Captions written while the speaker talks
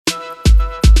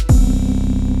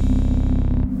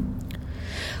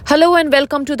Hello and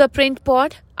welcome to the Print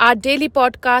Pod, our daily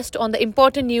podcast on the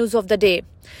important news of the day.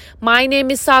 My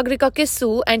name is Sagrika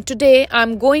Kissu and today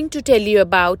I'm going to tell you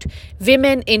about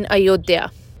women in Ayodhya.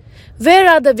 Where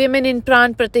are the women in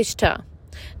Pran Pratishtha?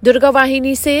 Durga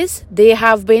Vahini says they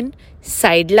have been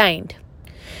sidelined.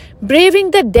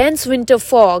 Braving the dense winter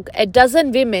fog, a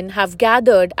dozen women have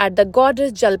gathered at the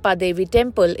goddess Jalpa Devi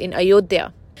temple in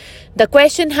Ayodhya. The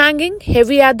question hanging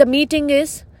heavy at the meeting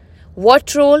is,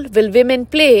 what role will women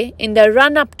play in the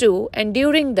run-up to and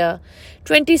during the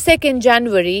 22nd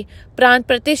January Pran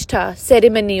Pratishtha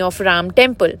ceremony of Ram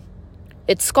Temple?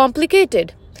 It's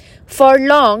complicated. For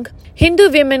long,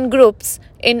 Hindu women groups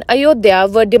in Ayodhya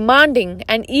were demanding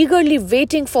and eagerly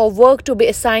waiting for work to be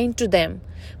assigned to them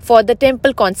for the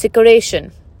temple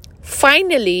consecration.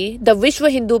 Finally, the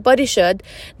Vishwa Hindu Parishad,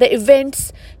 the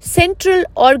event's central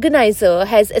organizer,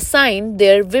 has assigned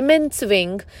their women's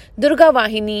wing, Durga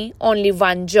Vahini, only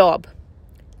one job: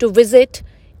 to visit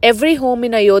every home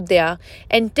in Ayodhya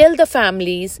and tell the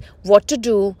families what to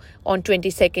do on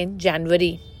 22nd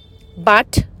January.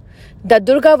 But the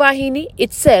Durga Vahini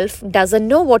itself doesn't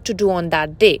know what to do on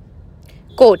that day.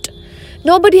 Quote,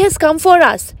 "Nobody has come for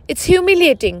us. It's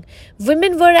humiliating.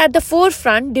 Women were at the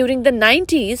forefront during the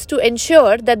 90s to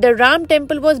ensure that the Ram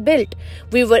temple was built.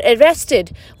 We were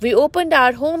arrested. We opened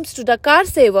our homes to the car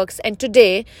sevaks and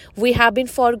today we have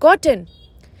been forgotten,"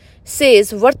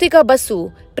 says Vartika Basu,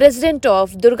 president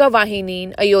of Durga Vahini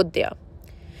in Ayodhya.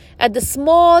 At the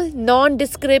small,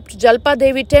 nondescript Jalpa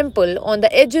Devi temple on the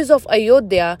edges of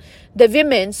Ayodhya, the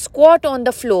women squat on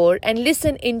the floor and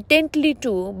listen intently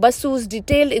to Basu's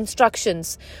detailed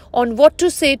instructions on what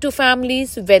to say to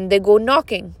families when they go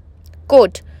knocking.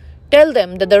 Quote, "Tell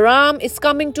them that the Ram is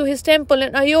coming to his temple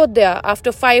in Ayodhya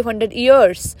after 500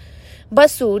 years.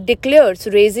 Basu declares,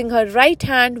 raising her right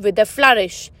hand with a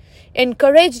flourish.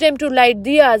 Encourage them to light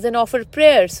diyas and offer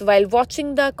prayers while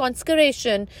watching the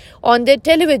consecration on their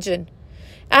television.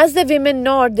 As the women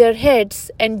nod their heads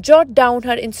and jot down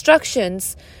her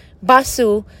instructions,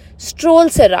 Basu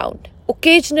strolls around,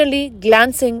 occasionally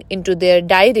glancing into their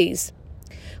diaries.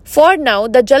 For now,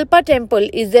 the Jalpa temple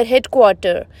is their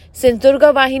headquarters, since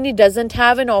Durga Vahini doesn't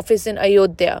have an office in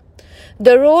Ayodhya.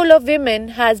 The role of women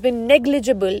has been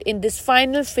negligible in this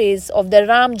final phase of the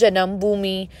Ram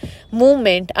Janmabhoomi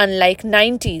movement, unlike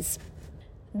 90s.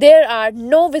 There are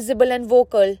no visible and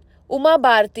vocal Uma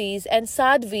Bharatis and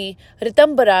Sadhvi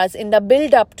Ritambaras in the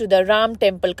build-up to the Ram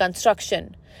temple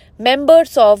construction.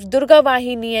 Members of Durga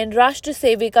Vahini and Rashtra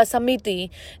Sevika Samiti,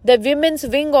 the women's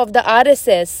wing of the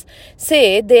RSS,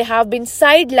 say they have been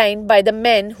sidelined by the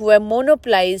men who have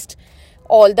monopolised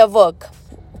all the work.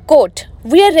 Quote,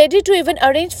 "We are ready to even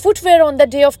arrange footwear on the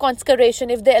day of consecration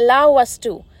if they allow us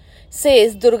to,"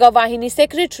 says Durga Vahini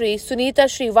Secretary Sunita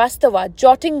Srivastava,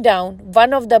 jotting down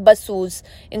one of the Basu's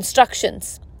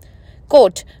instructions.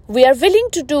 Quote, "We are willing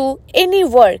to do any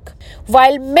work.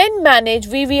 While men manage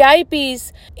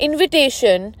VVIPs,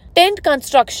 invitation, tent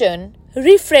construction,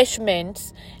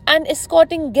 refreshments, and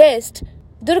escorting guests,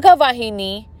 Durga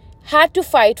Vahini had to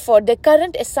fight for their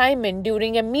current assignment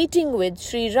during a meeting with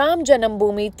Sri Ram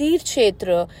Janmabhoomi Tirth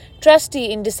Kshetra trustee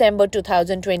in December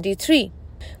 2023.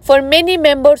 For many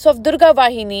members of Durga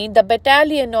Vahini, the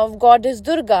battalion of goddess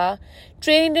Durga,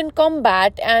 trained in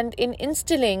combat and in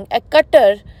instilling a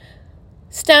Kattar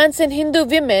stance in Hindu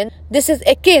women, this is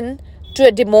akin to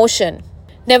a demotion.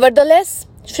 Nevertheless,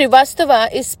 Srivastava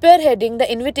is spearheading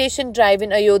the invitation drive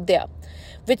in Ayodhya,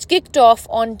 which kicked off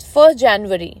on 1st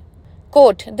January.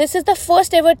 Quote, "This is the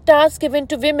first ever task given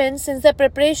to women since the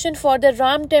preparation for the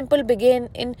Ram temple began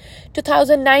in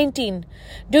 2019.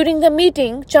 During the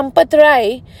meeting, Champat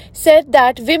Rai said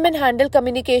that women handle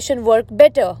communication work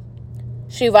better,"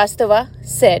 Srivastava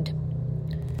said.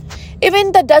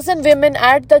 Even the dozen women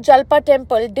at the Jalpa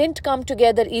temple didn't come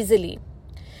together easily.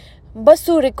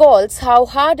 Basu recalls how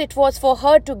hard it was for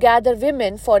her to gather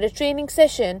women for a training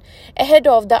session ahead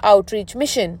of the outreach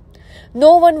mission.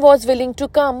 No one was willing to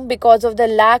come because of the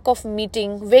lack of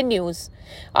meeting venues.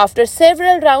 After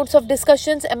several rounds of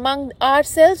discussions among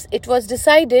ourselves, it was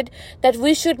decided that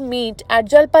we should meet at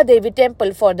Jalpa Devi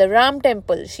temple for the Ram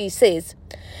temple, she says.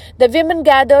 The women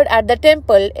gathered at the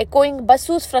temple, echoing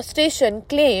Basu's frustration,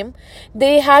 claim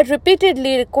they had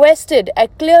repeatedly requested a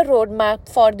clear roadmap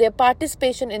for their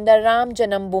participation in the Ram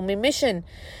Janmabhoomi mission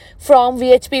from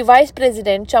VHP Vice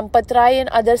President Champat Rai and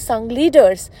other Sangh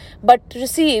leaders, but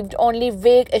received only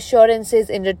vague assurances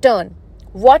in return.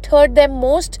 What hurt them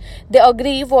most, they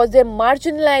agree, was their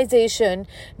marginalization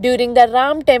during the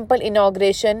Ram temple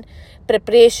inauguration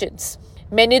preparations.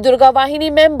 Many Durga Vahini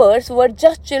members were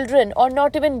just children or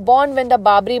not even born when the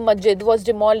Babri Masjid was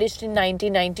demolished in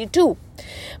 1992.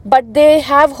 But they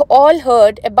have all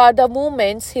heard about the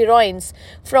movement's heroines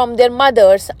from their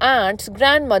mothers, aunts,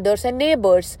 grandmothers, and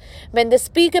neighbors. When they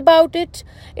speak about it,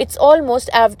 it's almost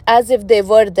as if they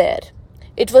were there.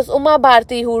 It was Uma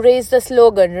Bharti who raised the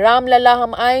slogan, Ram Lalla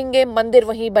hum aayenge, mandir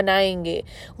wahi banayenge.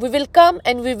 We will come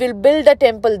and we will build a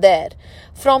temple there.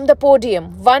 From the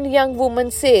podium, one young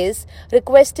woman says,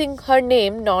 requesting her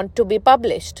name not to be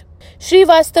published.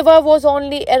 Srivastava was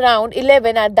only around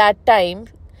 11 at that time.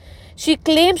 She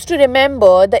claims to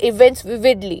remember the events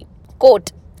vividly.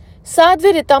 Quote,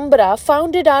 Sadhvi Ritambara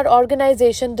founded our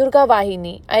organization Durga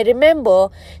Vahini. I remember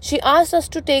she asked us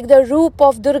to take the roop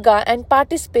of Durga and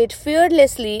participate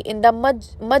fearlessly in the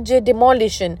masjid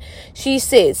demolition, she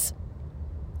says.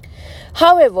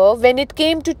 However, when it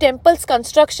came to temple's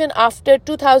construction after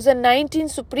 2019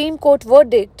 Supreme Court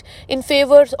verdict in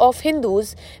favor of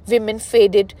Hindus, women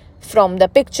faded from the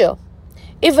picture.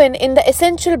 Even in the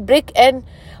essential brick and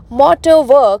mortar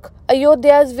work,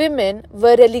 Ayodhya's women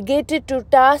were relegated to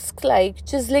tasks like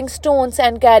chiseling stones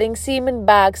and carrying cement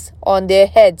bags on their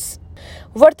heads.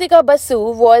 Vartika Basu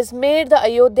was made the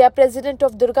Ayodhya president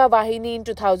of Durga Vahini in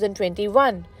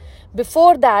 2021.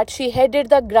 Before that, she headed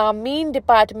the Grameen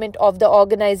department of the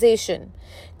organization,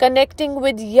 connecting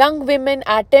with young women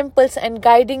at temples and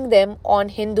guiding them on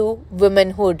Hindu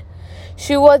womanhood.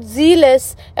 She was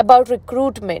zealous about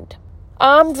recruitment.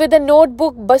 Armed with a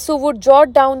notebook, Basu would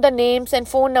jot down the names and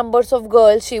phone numbers of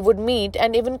girls she would meet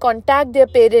and even contact their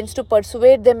parents to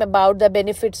persuade them about the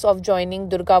benefits of joining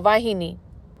Durga Vahini.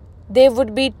 They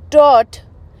would be taught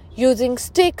using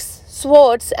sticks,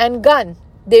 swords and gun.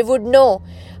 They would know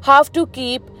how to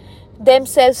keep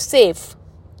themselves safe.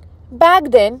 Back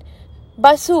then,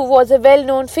 Basu was a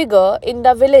well-known figure in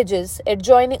the villages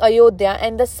adjoining Ayodhya,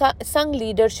 and the Sangh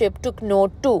leadership took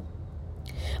note too.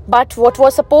 But what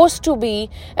was supposed to be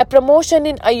a promotion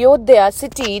in Ayodhya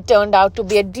city turned out to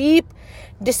be a deep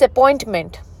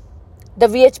disappointment. The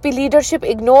VHP leadership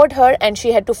ignored her and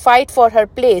she had to fight for her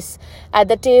place at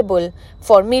the table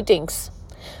for meetings.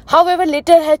 However,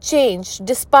 little had changed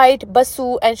despite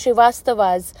Basu and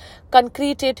Srivastava's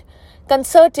concerted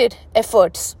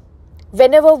efforts.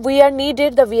 Whenever we are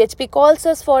needed, the VHP calls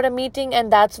us for a meeting,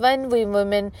 and that's when we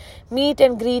women meet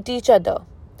and greet each other.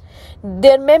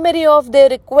 Their memory of their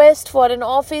request for an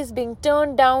office being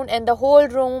turned down and the whole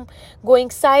room going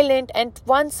silent and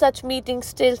one such meeting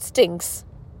still stings.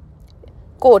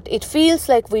 Quote, it feels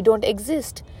like we don't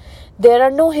exist. There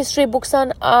are no history books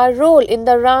on our role in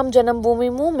the Ram Janmabhoomi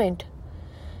movement,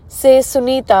 says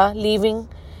Sunita, leaving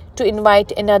to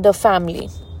invite another family.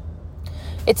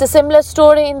 It's a similar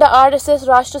story in the RSS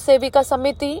Rashtra Sevika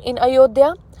Samiti in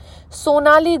Ayodhya.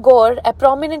 Sonali Gaur, a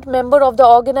prominent member of the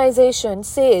organization,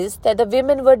 says that the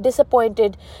women were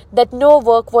disappointed that no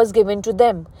work was given to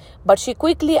them. But she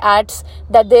quickly adds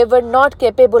that they were not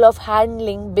capable of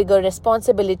handling bigger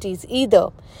responsibilities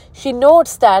either. She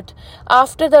notes that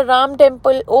after the Ram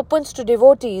temple opens to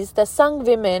devotees, the Sangh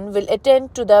women will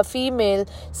attend to the female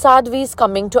sadhvis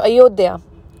coming to Ayodhya.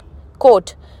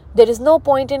 Quote, there is no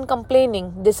point in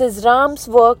complaining. This is Ram's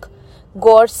work,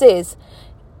 Gaur says.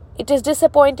 It is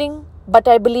disappointing, but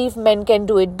I believe men can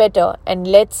do it better, and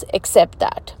let's accept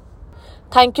that.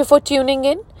 Thank you for tuning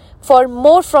in. For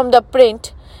more from The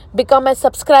Print, become a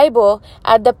subscriber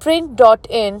at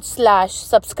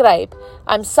theprint.in/subscribe.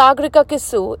 I'm Sagrika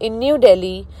Kisu in New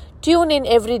Delhi. Tune in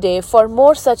every day for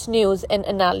more such news and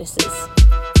analysis.